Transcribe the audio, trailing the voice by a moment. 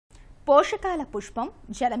పోషకాల పుష్పం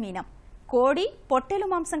జలమీనం. కోడి, పొట్టెలు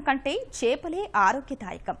మాంసం కంటే చేపలే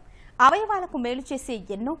ఆరోగ్యదాయకం. అవయవాలకు మేలు చేసే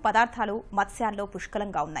ఎన్నో పదార్థాలు మత్స్యాల్లో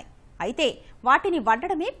పుష్కలంగా ఉన్నాయి. అయితే వాటిని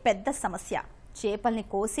వండడమే పెద్ద సమస్య. చేపల్ని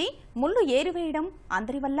కోసి ముళ్ళు ఏరివేయడం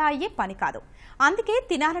అందరి వల్ల అయ్యే పని కాదు. అందుకే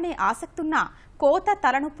తినాలనే ఆసక్తున్న కోత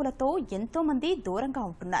తలనొప్పులతో ఎంతో మంది దూరంగా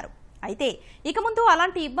ఉంటున్నారు. అయితే ఇక ముందు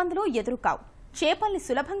అలాంటి ఇబ్బందులు ఎదురుకావు. చేపల్ని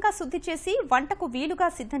సులభంగా శుద్ధి చేసి వంటకు వీలుగా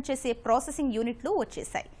సిద్ధం చేసే ప్రాసెసింగ్ యూనిట్లు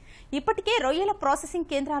వచ్చేశాయి. ఇప్పటికే రొయ్యల ప్రాసెసింగ్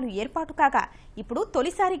కేంద్రాలు ఏర్పాటు కాగా ఇప్పుడు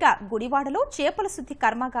తొలిసారిగా గుడివాడలో చేపల శుద్ధి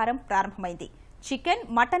కర్మాగారం ప్రారంభమైంది. చికెన్,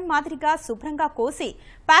 మటన్ మాదిరిగా శుభ్రంగా కోసి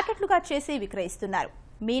ప్యాకెట్లుగా చేసి విక్రయిస్తున్నారు.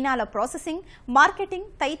 మీనాల ప్రాసెసింగ్, మార్కెటింగ్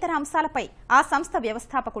తదితర అంశాలపై ఆ సంస్థ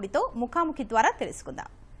వ్యవస్థాపకుడితో ముఖాముఖి ద్వారా తెలుసుకుందాం.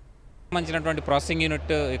 మంచినటువంటి ప్రాసెసింగ్ యూనిట్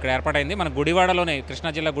ఇక్కడ ఏర్పాటైంది. మన గుడివాడలోనే, కృష్ణా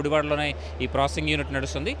జిల్లా గుడివాడలోనే ఈ ప్రాసెసింగ్ యూనిట్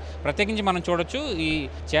నడుస్తుంది. ప్రత్యేకించి మనం చూడొచ్చు, ఈ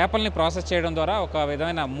చేపల్ని ప్రాసెస్ చేయడం ద్వారా ఒక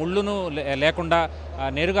విధమైన ముళ్ళును లేకుండా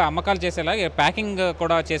నేరుగా అమ్మకాలు చేసేలా ప్యాకింగ్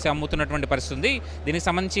కూడా చేసి అమ్ముతున్నటువంటి పరిస్థితి ఉంది. దీనికి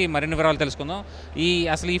సంబంధించి మరిన్ని వివరాలు తెలుసుకుందాం.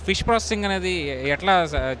 అసలు ఈ ఫిష్ ప్రాసెసింగ్ అనేది ఎట్లా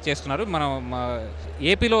చేస్తున్నారు? మనం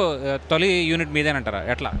ఏపీలో తొలి యూనిట్ మీదేనంటారా?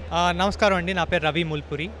 ఎట్లా? నమస్కారం అండి, నా పేరు రవి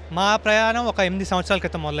ముల్పురి. మా ప్రయాణం ఒక 8 సంవత్సరాల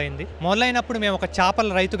క్రితం మొదలైనప్పుడు మేము ఒక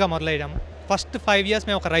చేపల రైతుగా మొదలయ్యాము. ఫస్ట్ 5 years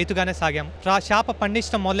మేము ఒక రైతుగానే సాగాం. చేప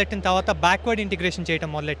పండించడం మొదలెట్టిన తర్వాత బ్యాక్వర్డ్ ఇంటిగ్రేషన్ చేయడం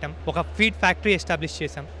మొదలెట్టాం. ఒక ఫీడ్ ఫ్యాక్టరీ ఎస్టాబ్లిష్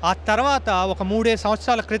చేసాం. ఆ తర్వాత ఒక 3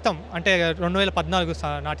 సంవత్సరాల క్రితం, అంటే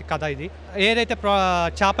 2014 నాటి కథ ఇది, ఏదైతే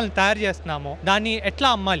చేపలను తయారు చేస్తున్నామో దాన్ని ఎట్లా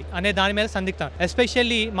అమ్మాలి అనే దాని మీద సందిగ్ధం.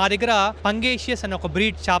 ఎస్పెషల్లీ మా దగ్గర పంగేషియస్ అనే ఒక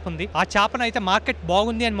బ్రీడ్ చేప ఉంది. ఆ చేపను అయితే మార్కెట్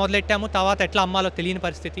బాగుంది అని మొదలెట్టాము. తర్వాత ఎట్లా అమ్మాలో తెలియని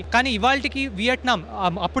పరిస్థితి. కానీ ఇవాళకి వియట్నాం,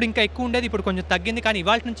 అప్పుడు ఇంకా ఎక్కువ ఉండేది, ఇప్పుడు కొంచెం తగ్గింది. కానీ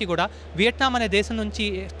ఇవాళ నుంచి కూడా వియట్నాం అనే దేశం నుంచి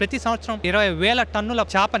ప్రతి సంవత్సరం 20,000 టన్నుల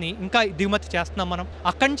చేపని ఇంకా దిగుమతి చేస్తున్నాం. మనం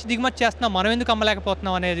అక్కడి నుంచి దిగుమతి చేస్తున్నాం, మనం ఎందుకు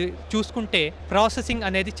అమ్మలేకపోతున్నాం అనేది చూసుకుంటే ప్రాసెసింగ్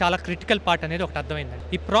అనేది చాలా క్రిటికల్ పార్ట్ అనేది ఒకటి అర్థమైందండి.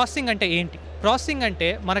 ఈ ప్రాసెసింగ్ అంటే ఏంటి? ప్రాసెసింగ్ అంటే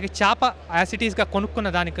మనకి చేప యాసిటీస్గా కొనుక్కున్న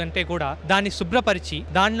దానికంటే కూడా దాన్ని శుభ్రపరిచి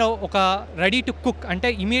దానిలో ఒక రెడీ టు కుక్, అంటే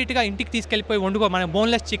ఇమీడియట్గా ఇంటికి తీసుకెళ్లిపోయి వండుకో. మన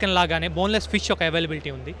బోన్లెస్ చికెన్ లాగానే బోన్లెస్ ఫిష్ ఒక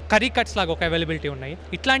అవైలబిలిటీ ఉంది, కర్రీ కట్స్ లాగా ఒక అవైలబిలిటీ ఉన్నాయి.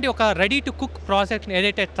 ఇట్లాంటి ఒక రెడీ టు కుక్ ప్రాసెస్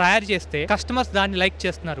ఏదైతే తయారు చేస్తే కస్టమర్స్ దాన్ని లైక్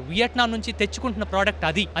చేస్తున్నారు, వియట్నాం నుంచి తెచ్చుకుంటున్న ప్రోడక్ట్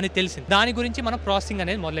అది అని తెలిసింది. దాని గురించి మనం ప్రాసెసింగ్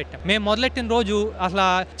అనేది మొదలెట్టాం. మేము మొదలెట్టిన రోజు అసలు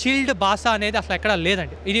చిల్డ్ బాసా అనేది అసలు ఎక్కడ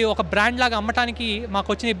లేదండి. ఇది ఒక బ్రాండ్ లాగా అమ్మటానికి మాకు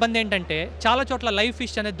వచ్చిన ఇబ్బంది ఏంటంటే చాలా చోట్ల లైవ్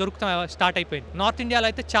ఫిష్ అనేది దొరుకుతా స్టార్ట్ అయిపోయింది. నార్త్ ఇండియాలో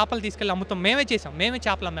అయితే చేపలు తీసుకెళ్లి అమ్ముతాం, మేమే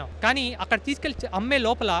చేపలు అమ్మాము. కానీ అక్కడ తీసుకెళ్లి అమ్మే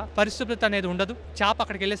లోపల పరిశుభ్రత అనేది ఉండదు. చేప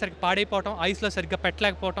అక్కడికి వెళ్ళేసరికి పాడైపోవటం, ఐస్ లో సరిగ్గా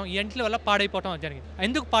పెట్టలేకపోవటం, ఈ ఎంట్ల వల్ల పాడైపోవటం జరిగింది.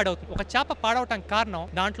 ఎందుకు పాడవుతుంది? ఒక చేప పాడవటానికి కారణం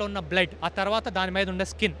దాంట్లో ఉన్న బ్లడ్, ఆ తర్వాత దాని మీద ఉండే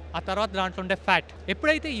స్కిన్, ఆ తర్వాత దాంట్లో ఉండే ఫ్యాట్.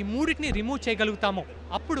 ఎప్పుడైతే ఈ మూడింటిని రిమూవ్ చేయగలుగుతామో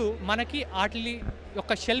అప్పుడు మనకి వాటి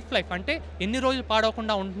యొక్క షెల్ఫ్ లైఫ్, అంటే ఎన్ని రోజులు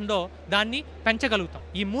పాడవకుండా ఉంటుందో దాన్ని పెంచగలుగుతాం.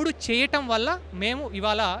 ఈ 3 చేయటం వల్ల మేము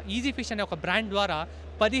ఇవాళ ఈజీ ఫిష్ అనే ఒక బ్రాండ్ ద్వారా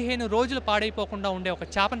 15 రోజులు పాడైపోకుండా ఉండే ఒక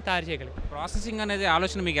చేపను తయారు చేయగలిగాం. ప్రాసెసింగ్ అనేది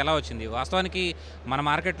ఆలోచన మీకు ఎలా వచ్చింది? వాస్తవానికి మన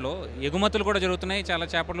మార్కెట్లో ఎగుమతులు కూడా జరుగుతున్నాయి, చాలా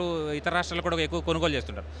చేపలు ఇతర రాష్ట్రాలు కూడా ఎక్కువ కొనుగోలు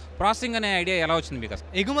చేస్తుంటారు. ప్రాసెసింగ్ అనే ఐడియా ఎలా వచ్చింది మీకు?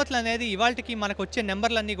 ఎగుమతులు అనేది ఇవాళకి మనకు వచ్చే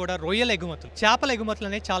నెంబర్లన్నీ కూడా రొయ్యల ఎగుమతులు, చేపల ఎగుమతులు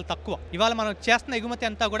అనేది చాలా తక్కువ. ఇవాళ మనం చేస్తున్న ఎగుమతి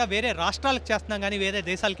అంతా కూడా వేరే రాష్ట్రాలకు చేస్తున్నాం, కానీ వేరే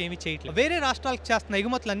దేశాలకు ఏమీ చేయట్లేదు. వేరే రాష్ట్రాలకు చేస్తున్న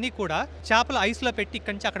ఎగుమతులన్నీ కూడా చేపలు ఐస్ లో పెట్టి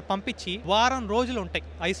ఇక్కడి నుంచి అక్కడ పంపించి వారం రోజులు ఉంటాయి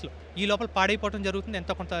ఐస్ లో. ఈ లోపల పాడైపోవడం జరుగుతుంది,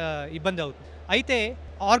 ఎంతో కొంత ఇబ్బంది అవుతుంది. అయితే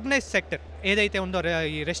ఆర్గనైజ్ సెక్టర్ ఏదైతే ఉందో,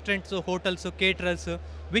 ఈ restaurants, hotels, caterers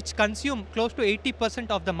which consume close to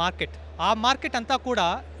 80% of the market, ఆ మార్కెట్ అంతా కూడా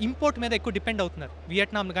ఇంపోర్ట్ మీద ఎక్కువ డిపెండ్ అవుతున్నారు.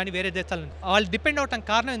 వియట్నాం కానీ వేరే దేశాల నుంచి వాళ్ళు డిపెండ్ అవడానికి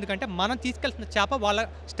కారణం ఎందుకంటే మనం తీసుకెళ్తున్న చేప వాళ్ళ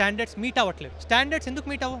స్టాండర్డ్స్ మీట్ అవ్వట్లేదు. స్టాండర్డ్స్ ఎందుకు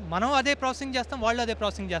మీట్ అవ్వవు? మనం అదే ప్రాసెసింగ్ చేస్తాం, వాళ్ళు అదే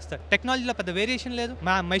ప్రాసెసింగ్ చేస్తారు. టెక్నాలజీలో పెద్ద వేరియేషన్ లేదు,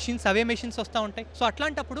 మా మెషిన్స్ అవే మెషిన్స్ వస్తూ ఉంటాయి. సో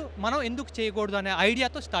అట్లాంటప్పుడు మనం ఎందుకు చేయకూడదు అనే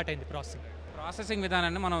ఐడియాతో స్టార్ట్ అయింది ప్రాసెసింగ్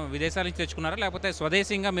విధానాన్ని మనం విదేశాల నుంచి తెచ్చుకున్నారా, లేకపోతే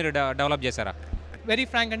స్వదేశీయంగా మీరు డెవలప్ చేశారా? వెరీ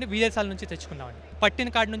ఫ్రాంక్ అండి, విదేశాల నుంచి తెచ్చుకున్నామండి. పట్టిన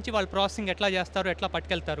కాడి నుంచి వాళ్ళు ప్రాసెసింగ్ ఎట్లా చేస్తారు, ఎట్లా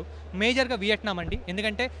పట్టుకెళ్తారు, మేజర్గా వియట్నాం అండి.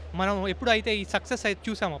 ఎందుకంటే మనం ఎప్పుడైతే ఈ సక్సెస్ అయితే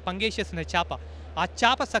చూసామో పంగేషియస్ అనే చేప, ఆ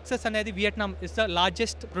చేప సక్సెస్ అనేది Vietnam is the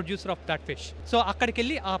largest producer of that fish. So అక్కడికి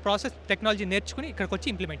వెళ్ళి ఆ ప్రాసెస్ టెక్నాలజీ నేర్చుకుని ఇక్కడికి వచ్చి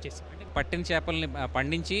ఇంప్లిమెంట్ చేసాం. పట్టిన చేపల్ని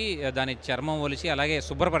పండించి దాని చర్మం ఒలిచి అలాగే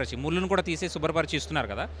శుభ్రపరిచి ముళ్ళును కూడా తీసి శుభ్రపరిచి ఇస్తున్నారు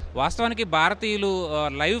కదా. వాస్తవానికి భారతీయులు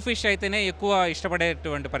లైవ్ ఫిష్ అయితేనే ఎక్కువ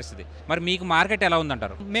ఇష్టపడేటువంటి పరిస్థితి. మరి మీకు మార్కెట్ ఎలా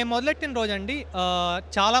ఉందంటారు? మేము మొదలెట్టిన రోజు అండి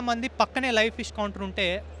చాలా మంది పక్కనే లైవ్ ఫిష్ కౌంటర్ ఉంటే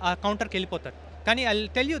ఆ కౌంటర్కి వెళ్ళిపోతారు. కానీ I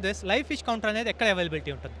tell you this, live fish counter అనేది ఎక్కడ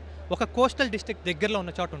అవైలబిలిటీ ఉంటుంది? ఒక కోస్టల్ డిస్ట్రిక్ట్ దగ్గరలో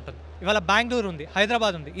ఉన్న చోట ఉంటుంది. ఇవాళ బెంగళూరు ఉంది,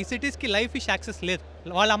 హైదరాబాద్ ఉంది. ఈ సిటీస్కి లైవ్ ఫిష్ యాక్సెస్ లేదు.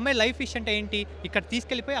 వాళ్ళు అమ్మే లైవ్ ఫిష్ అంటే ఏంటి? ఇక్కడ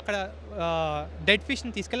తీసుకెళ్ళిపోయి అక్కడ డెడ్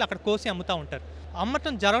ఫిష్ని తీసుకెళ్ళి అక్కడ కోసి అమ్ముతూ ఉంటారు.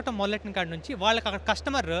 అమ్మటం జరగటం మొదలెట్టిన కాడి నుంచి వాళ్ళకి అక్కడ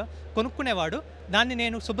కస్టమర్ కొనుక్కునేవాడు దాన్ని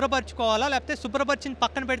నేను శుభ్రపరచుకోవాలా లేకపోతే శుభ్రపరిచిన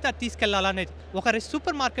పక్కన పెడితే అది తీసుకెళ్లాలా అనేది ఒక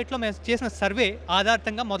సూపర్ మార్కెట్లో మేము చేసిన సర్వే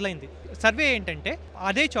ఆధారితంగా మొదలైంది. సర్వే ఏంటంటే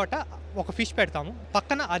అదే చోట ఒక ఫిష్ పెడతాము,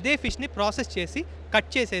 పక్కన అదే ఫిష్ని ప్రాసెస్ చేసి కట్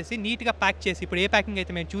చేసేసి నీట్గా ప్యాక్ చేసి, ఇప్పుడు ఏ ప్యాకింగ్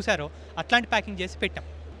అయితే మేము చూసారో అట్లాంటి ప్యాకింగ్ చేసి పెట్టాం.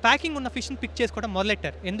 ప్యాకింగ్ ఉన్న ఫిష్ని పిక్ చేసుకోవడం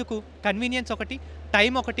మొదలెట్టారు. ఎందుకు? కన్వీనియన్స్ ఒకటి,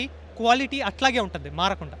 టైం ఒకటి, క్వాలిటీ అట్లాగే ఉంటుంది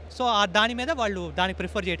మారకుండా. సో దాని మీద వాళ్ళు దాన్ని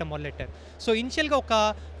ప్రిఫర్ చేయడం మొదలెట్టారు. సో ఇనిషియల్గా ఒక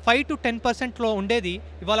 5 to 10% ఉండేది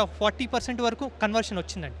ఇవాళ 40% వరకు కన్వర్షన్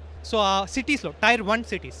వచ్చిందండి. సో ఆ సిటీస్లో Tier 1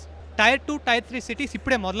 cities, Tier 2, Tier 3 cities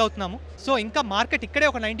ఇప్పుడే మొదలవుతున్నాము. సో ఇంకా మార్కెట్ ఇక్కడే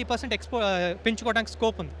ఒక 90% పెంచుకోవడానికి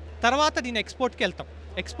స్కోప్ ఉంది. తర్వాత దీన్ని ఎక్స్పోర్ట్కి వెళ్తాం.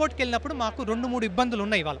 ఎక్స్పోర్ట్కి వెళ్ళినప్పుడు మాకు 2-3 ఇబ్బందులు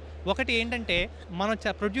ఉన్నాయి ఇవాళ. ఒకటి ఏంటంటే మనం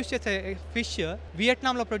ప్రొడ్యూస్ చేసే ఫిష్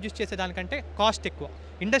వియట్నాంలో ప్రొడ్యూస్ చేసే దానికంటే కాస్ట్ ఎక్కువ.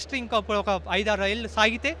 ఇండస్ట్రీ ఇంకా ఒక 5-6 ఏళ్ళు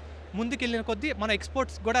సాగితే ముందుకెళ్ళిన కొద్దీ మన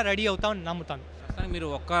ఎక్స్పోర్ట్స్ కూడా రెడీ అవుతామని నమ్ముతాను. మీరు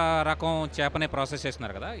ఒక్క రకం చేపనే ప్రాసెస్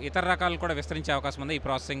చేస్తున్నారు కదా, ఇతర రకాలు కూడా విస్తరించే అవకాశం ఉంది ఈ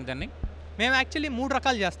ప్రాసెసింగ్ దాన్ని? మేము యాక్చువల్లీ 3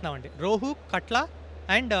 రకాలు చేస్తున్నామండి. రోహు, కట్లా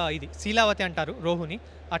అండ్ ఇది శీలావతి అంటారు రోహుని,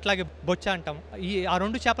 అట్లాగే బొచ్చ అంటాం. ఆ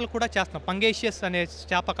 2 చేపలు కూడా చేస్తున్నాం. పంగేషియస్ అనే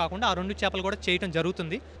చేప కాకుండా ఆ 2 చేపలు కూడా చేయడం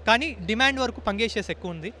జరుగుతుంది. కానీ డిమాండ్ వరకు పంగేషియస్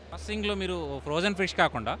ఎక్కువ ఉంది. ప్రాసెసింగ్లో మీరు ఫ్రోజన్ ఫిష్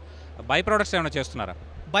కాకుండా బై ప్రోడక్ట్స్ ఏమైనా చేస్తున్నారా?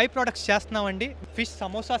 బై ప్రోడక్ట్స్ చేస్తున్నామండి. ఫిష్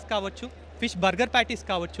సమోసాస్ కావచ్చు, ఫిష్ బర్గర్ ప్యాటీస్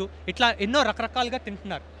కావచ్చు, ఇట్లా ఎన్నో రకరకాలుగా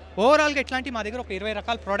తింటున్నారు. ఓవరాల్గా ఇట్లాంటి మా దగ్గర ఒక 20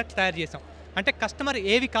 రకాల ప్రోడక్ట్స్ తయారు చేసాం. అంటే కస్టమర్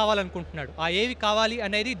ఏవి కావాలనుకుంటున్నాడు, ఆ ఏవి కావాలి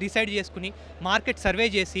అనేది డిసైడ్ చేసుకుని మార్కెట్ సర్వే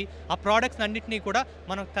చేసి ఆ ప్రోడక్ట్స్ అన్నింటినీ కూడా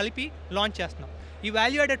మనం కలిపి లాంచ్ చేస్తున్నాం. ఈ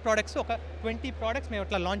వాల్యూ యాడెడ్ ప్రోడక్ట్స్ ఒక 20 ప్రోడక్ట్స్ మేము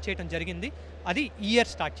అట్లా లాంచ్ చేయడం జరిగింది. అది ఈ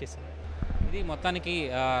ఇయర్ స్టార్ట్ చేసాం. ఇది మొత్తానికి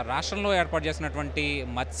రాష్ట్రంలో ఏర్పాటు చేసినటువంటి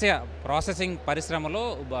మత్స్య ప్రాసెసింగ్ పరిశ్రమలో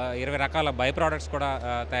 20 రకాల బై ప్రోడక్ట్స్ కూడా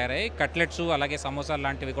తయారయ్యాయి. కట్లెట్స్ అలాగే సమోసాలు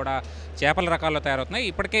లాంటివి కూడా చేపల రకాల్లో తయారవుతున్నాయి.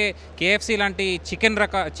 ఇప్పటికే KFC లాంటి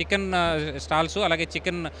చికెన్ స్టాల్స్ అలాగే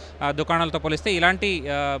చికెన్ దుకాణాలతో పోలిస్తే ఇలాంటి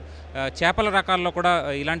చేపల రకాల్లో కూడా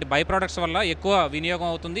ఇలాంటి బై ప్రోడక్ట్స్ వల్ల ఎక్కువ వినియోగం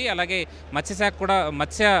అవుతుంది. అలాగే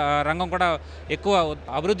మత్స్య రంగం కూడా ఎక్కువ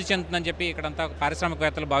అభివృద్ధి చెందుతుందని చెప్పి ఇక్కడంతా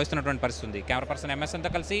పారిశ్రామికవేత్తలు భావిస్తున్నటువంటి పరిస్థితి ఉంది. కెమెరా పర్సన్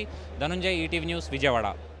MSNతో కలిసి ధనుంజయ్, ఈటీవీ న్యూస్, విజయవాడ.